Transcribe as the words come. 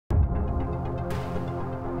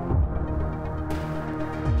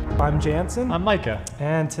I'm Janssen. I'm Micah.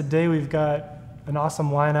 And today we've got an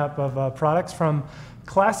awesome lineup of products from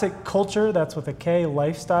Classic Culture, that's with a K,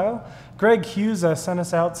 Lifestyle. Greg Hughes sent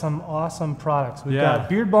us out some awesome products. We've got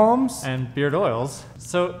beard balms. And beard oils.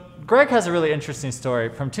 So Greg has a really interesting story.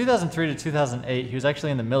 From 2003 to 2008, he was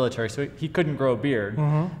actually in the military, so he couldn't grow a beard.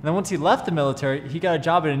 And then once he left the military, he got a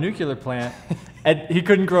job at a nuclear plant, and he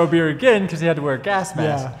couldn't grow a beard again because he had to wear a gas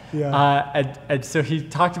mask. And so he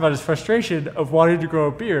talked about his frustration of wanting to grow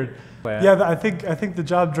a beard. Yeah, I think the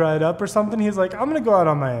job dried up or something. He's like, I'm gonna go out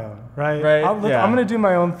on my own, right? I'm gonna do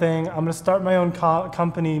my own thing. I'm gonna start my own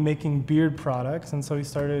company making beard products. And so he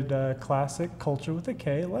started Classic Culture with a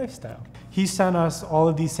K, Lifestyle. He sent us all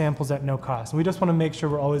of these samples at no cost. And we just want to make sure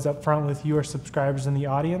we're always upfront with you, our subscribers in the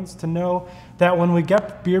audience, to know that when we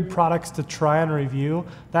get beard products to try and review,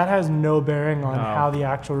 that has no bearing on how the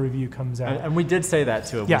actual review comes out. And we did say that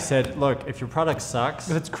to him. We said, look, if your product sucks,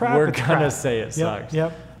 if it's crap, we're gonna say it sucks.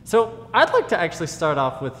 So I'd like to actually start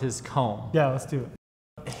off with his comb. Yeah, let's do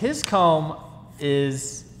it. His comb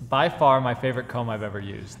is by far my favorite comb I've ever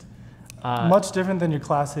used. Much different than your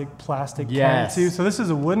classic plastic comb too. So this is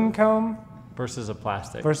a wooden comb versus a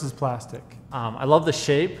plastic. I love the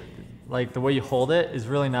shape. Like the way you hold it is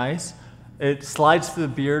really nice. It slides through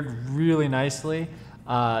the beard really nicely.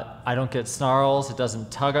 I don't get snarls. It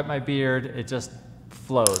doesn't tug at my beard. It just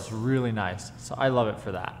flows really nice. So I love it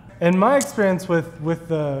for that. In my experience with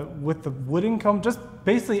the wooden comb, just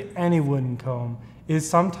basically any wooden comb, is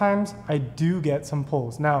sometimes I do get some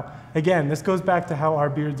pulls. Now, again, this goes back to how our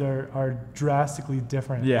beards are drastically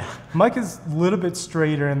different. Yeah. Mike is a little bit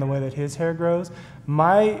straighter in the way that his hair grows.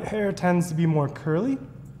 My hair tends to be more curly,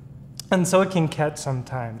 and so it can catch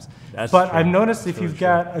sometimes. But I've noticed if you've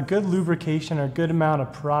got a good lubrication or a good amount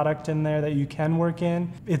of product in there that you can work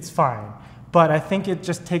in, it's fine. But I think it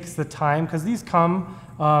just takes the time, because these come,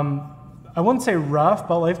 I wouldn't say rough,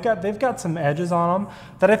 but they've got some edges on them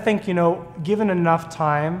that I think, you know, given enough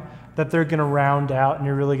time, that they're going to round out and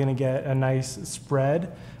you're really going to get a nice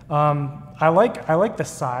spread. I like the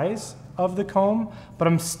size of the comb, but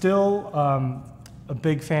I'm still a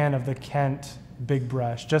big fan of the Kent big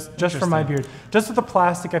brush, just for my beard. Just with the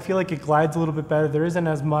plastic, I feel like it glides a little bit better. There isn't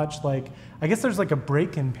as much, like, I guess there's like a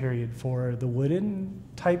break-in period for the wooden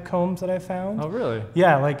type combs that I found. Oh, really?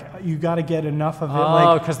 Yeah, like you got to get enough of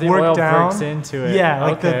it, because the oil breaks into it. Yeah,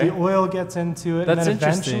 like the oil gets into it, and then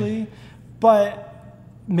eventually. But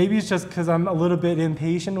maybe it's just because I'm a little bit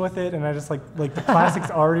impatient with it, and I just like the plastic's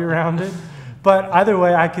already around it. But either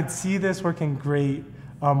way, I could see this working great.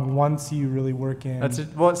 Once you really work in.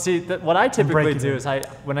 Well, see, what I typically do is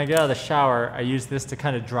when I get out of the shower, I use this to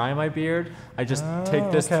kind of dry my beard. I just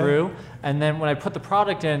take this through, and then when I put the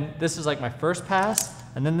product in, this is like my first pass,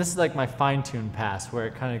 and then this is like my fine-tuned pass, where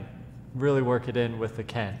it kind of really work it in with the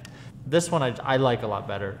Kent. This one I like a lot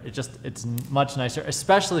better. It's much nicer,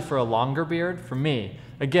 especially for a longer beard. For me,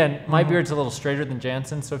 again, my beard's a little straighter than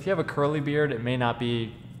Janssen, so if you have a curly beard, it may not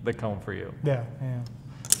be the comb for you. Yeah.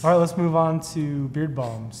 All right, let's move on to beard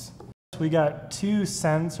balms. We got two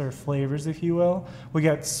scents or flavors, if you will. We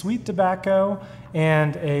got sweet tobacco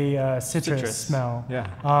and a citrus smell.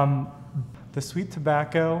 Yeah. The sweet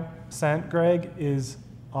tobacco scent, Greg, is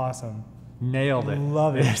awesome. Nailed it.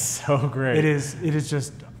 Love it. It's so great. It is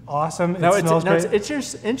just awesome. It's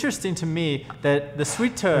just interesting to me that the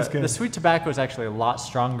sweet tobacco is actually a lot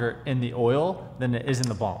stronger in the oil than it is in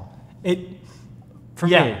the balm. For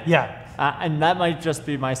me. Yeah. And that might just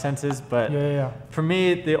be my senses, but for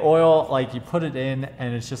me, the oil, like you put it in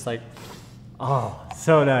and it's just like, oh,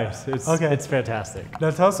 so nice. It's fantastic.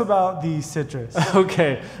 Now tell us about the citrus.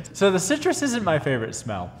 Okay, so the citrus isn't my favorite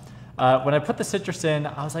smell. When I put the citrus in,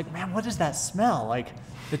 I was like, man, what does that smell? Like,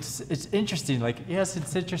 it's interesting. Like, yes,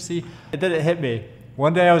 it's citrusy. And then it hit me.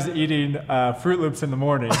 One day I was eating Fruit Loops in the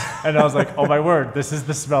morning, and I was like, oh my word, this is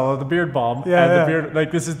the smell of the beard balm. The beard,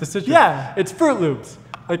 like this is the citrus. Yeah. It's Fruit Loops.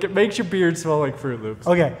 Like it makes your beard smell like Fruit Loops.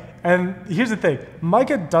 Okay, and here's the thing.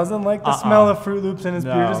 Micah doesn't like the smell of Fruit Loops in his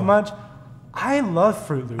beard as much. I love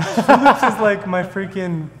Fruit Loops. Fruit Loops is like my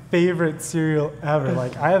freaking favorite cereal ever.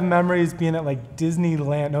 Like I have memories being at like Disney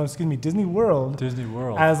World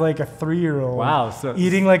as like a 3-year-old. Wow.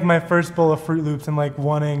 Eating like my first bowl of Fruit Loops and like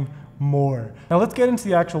wanting more. Now let's get into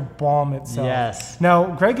the actual balm itself. Yes.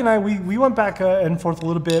 Now Greg and I, we went back and forth a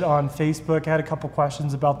little bit on Facebook. I had a couple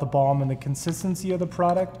questions about the balm and the consistency of the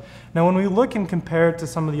product. Now when we look and compare it to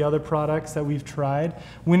some of the other products that we've tried,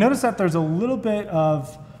 we noticed that there's a little bit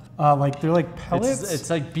of they're like pellets. It's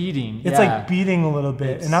like beading. It's like beading a little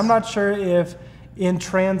bit, and I'm not sure if in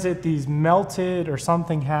transit these melted or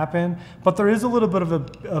something happened, but there is a little bit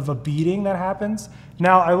of a beading that happens.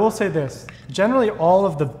 Now, I will say this, generally all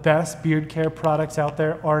of the best beard care products out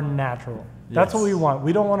there are natural. That's what we want.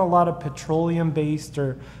 We don't want a lot of petroleum-based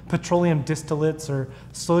or petroleum distillates or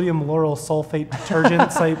sodium lauryl sulfate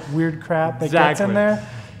detergent type weird crap that gets in there.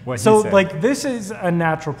 So like this is a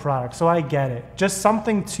natural product, so I get it. Just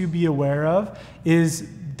something to be aware of is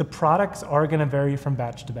the products are going to vary from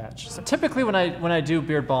batch to batch. So typically when I do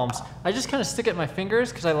beard balms, I just kind of stick it in my fingers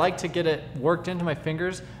because I like to get it worked into my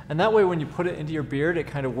fingers, and that way when you put it into your beard, it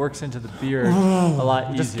kind of works into the beard a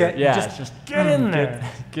lot easier. Just get in there.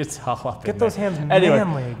 Gets all up. Get those hands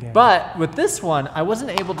manly again. But with this one, I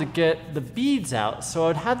wasn't able to get the beads out, so I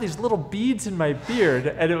would have these little beads in my beard,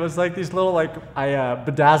 and it was like these little I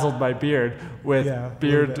bedazzled my beard with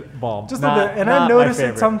beard balm. Just a bit, and I notice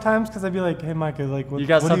it sometimes because I'd be like, "Hey, Micah, like you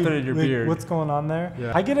got something in your beard. What's going on there?"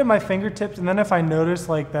 Yeah. I get it in my fingertips, and then if I notice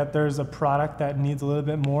like that there's a product that needs a little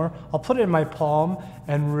bit more, I'll put it in my palm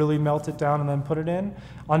and really melt it down and then put it in.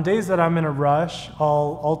 On days that I'm in a rush,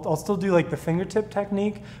 I'll still do like the fingertip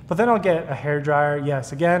technique, but then I'll get a hair dryer.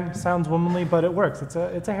 Yes, again, sounds womanly, but it works. It's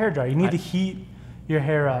a hair dryer. You need to heat your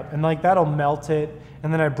hair up, and like that'll melt it,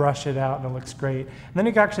 and then I brush it out and it looks great. And then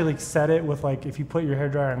you can actually like set it with like, if you put your hair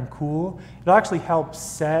dryer on cool, it'll actually help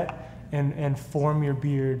set and form your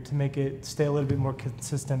beard to make it stay a little bit more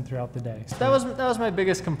consistent throughout the day. So that was my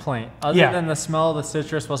biggest complaint. Other than the smell of the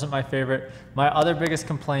citrus wasn't my favorite. My other biggest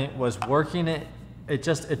complaint was working it. It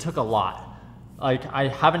took a lot. Like I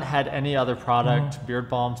haven't had any other product, beard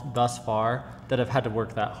balms thus far, that I've had to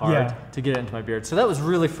work that hard to get it into my beard. So that was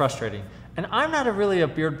really frustrating. And I'm not really a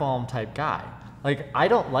beard balm type guy. Like, I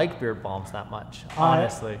don't like beard balms that much,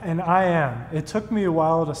 honestly. I am. It took me a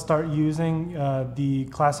while to start using the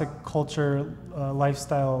classic Kulture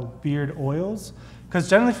Lifestyle Beard oils. Because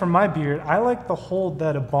generally for my beard, I like the hold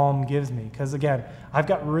that a balm gives me. Because again, I've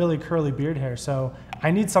got really curly beard hair, so I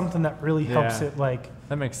need something that really helps it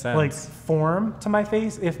that makes sense. Like form to my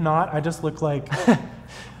face. If not, I just look like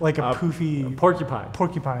like a poofy porcupine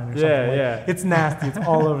or something. It's nasty. It's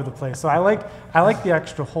all over the place. So I like the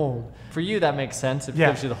extra hold. For you, that makes sense. It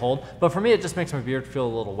gives you the hold. But for me, it just makes my beard feel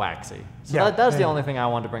a little waxy. So that's the only thing I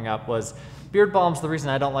wanted to bring up was beard balms. The reason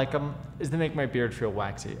I don't like them is they make my beard feel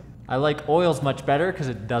waxy. I like oils much better because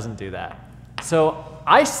it doesn't do that. So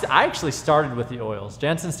I actually started with the oils.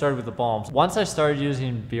 Janssen started with the balms. Once I started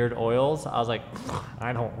using beard oils, I was like,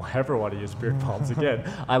 I don't ever want to use beard balms again.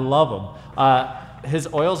 I love them.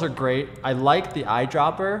 His oils are great. I like the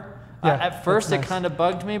eyedropper. At first, it kind of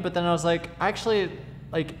bugged me, but then I was like, actually,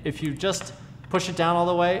 like if you just push it down all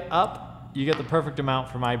the way up, you get the perfect amount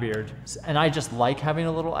for my beard. And I just like having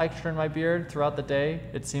a little extra in my beard throughout the day.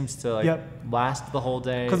 It seems to last the whole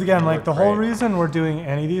day. Because again, like the whole reason we're doing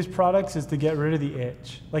any of these products is to get rid of the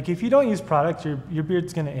itch. Like if you don't use products, your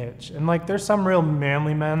beard's gonna itch. And like there's some real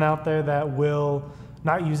manly men out there that will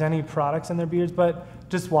not use any products in their beards, but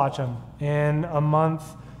just watch them. In a month,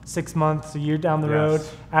 6 months, a year down the road,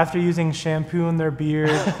 after using shampoo in their beard,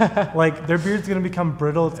 like their beard's gonna become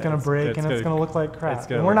brittle, it's gonna break, and it's gonna look like crap.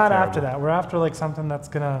 And we're not after that. We're after like something that's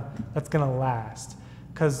gonna last.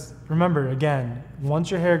 Because remember, again, once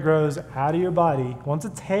your hair grows out of your body, once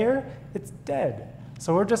it's hair, it's dead.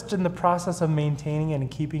 So we're just in the process of maintaining it and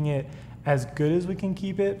keeping it as good as we can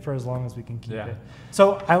keep it for as long as we can keep it.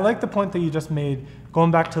 So I like the point that you just made, going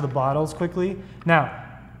back to the bottles quickly. Now,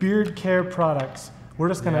 beard care products. We're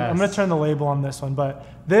just gonna, I'm gonna turn the label on this one, but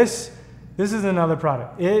this is another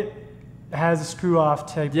product. It has a screw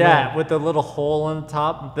off type lid. With the little hole in the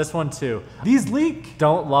top. This one too. These leak.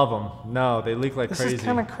 Don't love them. No, they leak like crazy. This is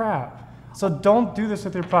kind of crap. So don't do this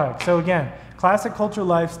with your product. So again, classic Kulture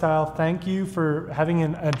Lifestyle, thank you for having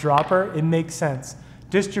a dropper. It makes sense.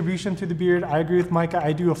 Distribution through the beard, I agree with Micah.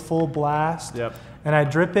 I do a full blast and I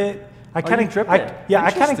drip it. I kind of drip it. Yeah,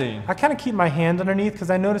 I kind of keep my hand underneath because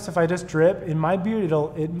I notice if I just drip in my beard,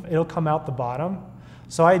 it'll come out the bottom.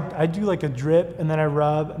 So I do like a drip and then I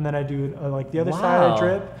rub and then I do like the other side I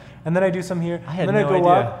drip and then I do some here and then I go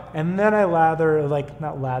up and then I lather, like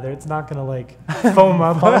not lather, it's not gonna like foam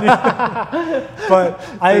up on you, but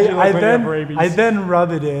I then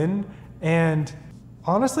rub it in. And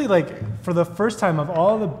honestly, like for the first time of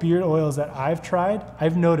all the beard oils that I've tried,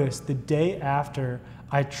 I've noticed the day after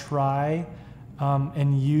I try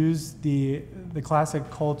and use the classic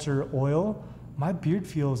Kulture oil, my beard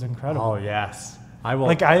feels incredible. Oh yes, I will.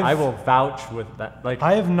 Like I will vouch with that. Like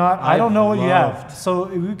I have not. I don't know what you have. So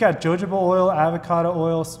we've got jojoba oil, avocado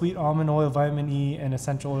oil, sweet almond oil, vitamin E, and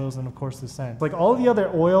essential oils, and of course the scent. Like all the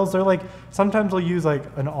other oils, they're like sometimes we'll use like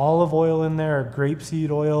an olive oil in there or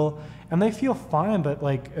grapeseed oil, and they feel fine, but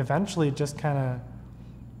like eventually it just kind of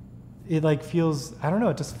it like feels, I don't know,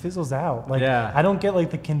 it just fizzles out. Like I don't get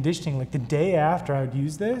like the conditioning. Like the day after I would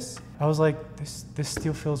use this, I was like, this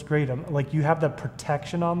still feels great. Like you have that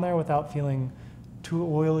protection on there without feeling too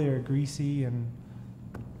oily or greasy, and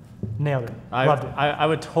nailed it. Loved it. I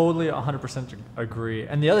would totally 100% agree.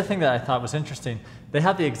 And the other thing that I thought was interesting, they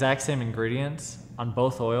have the exact same ingredients on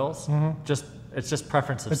both oils. It's just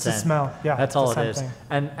preference of scent. It's the smell. Yeah, that's all it is.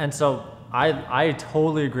 And so I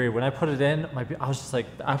totally agree. When I put it in, I was just like,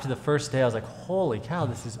 after the first day, I was like, holy cow,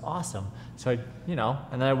 this is awesome. So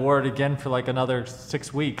and then I wore it again for like another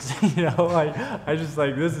 6 weeks. I just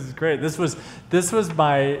like, this is great. This was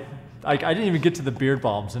my, like, I didn't even get to the beard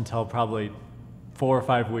balms until probably 4 or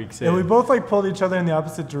 5 weeks in. And we both like pulled each other in the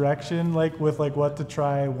opposite direction, like with like what to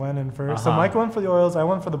try when and first. So Mike went for the oils, I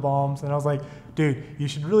went for the balms, and I was like, dude, you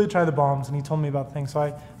should really try the balms. And he told me about things. So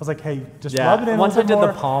I was like, hey, just rub it in. Once I did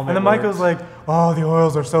the palm, and then Mike was like, oh, the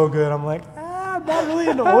oils are so good. I'm like, I'm not really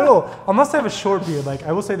into oil unless I have a short beard. Like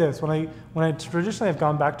I will say this, when I traditionally have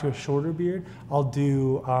gone back to a shorter beard, I'll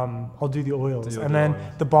do the oils and then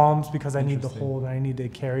the balms because I need the hold and I need to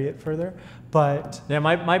carry it further. But yeah,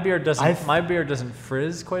 my beard doesn't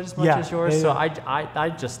frizz quite as much as yours, so I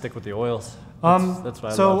just stick with the oils. That's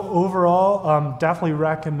what I love. Overall, definitely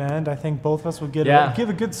recommend. I think both of us would give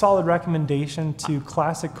a good solid recommendation to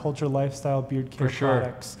classic Kulture Lifestyle Beard Care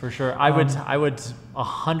products. For sure. I would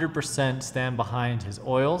 100% stand behind his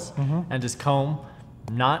oils and his comb.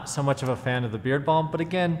 Not so much of a fan of the beard balm, but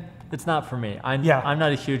again, it's not for me. I'm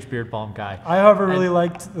not a huge beard balm guy. I, however, really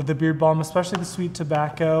liked the beard balm, especially the sweet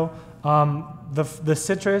tobacco. The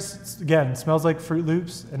citrus, again, smells like Fruit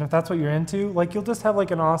Loops, and if that's what you're into, like you'll just have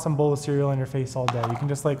like an awesome bowl of cereal on your face all day. You can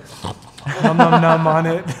just like num num num on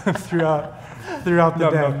it throughout the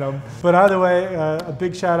day. But either way, a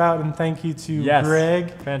big shout out and thank you to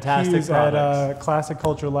Greg. Fantastic Hughes at Classic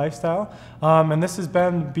Kulture Lifestyle. And this has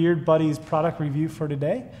been Beard Buddy's product review for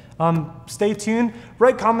today. Stay tuned.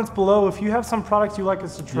 Write comments below if you have some products you'd like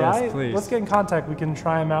us to try. Yes, please. Let's get in contact. We can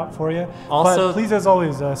try them out for you. Also, but please, as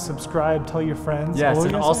always, subscribe, tell your friends. Yes,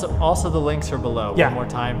 and also the links are below. Yeah. One more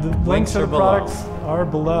time. The links to the products are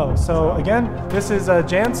below. So again, this is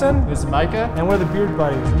Janssen. This is Micah. And we're the Beard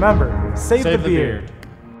Buddies. Remember, save the beard.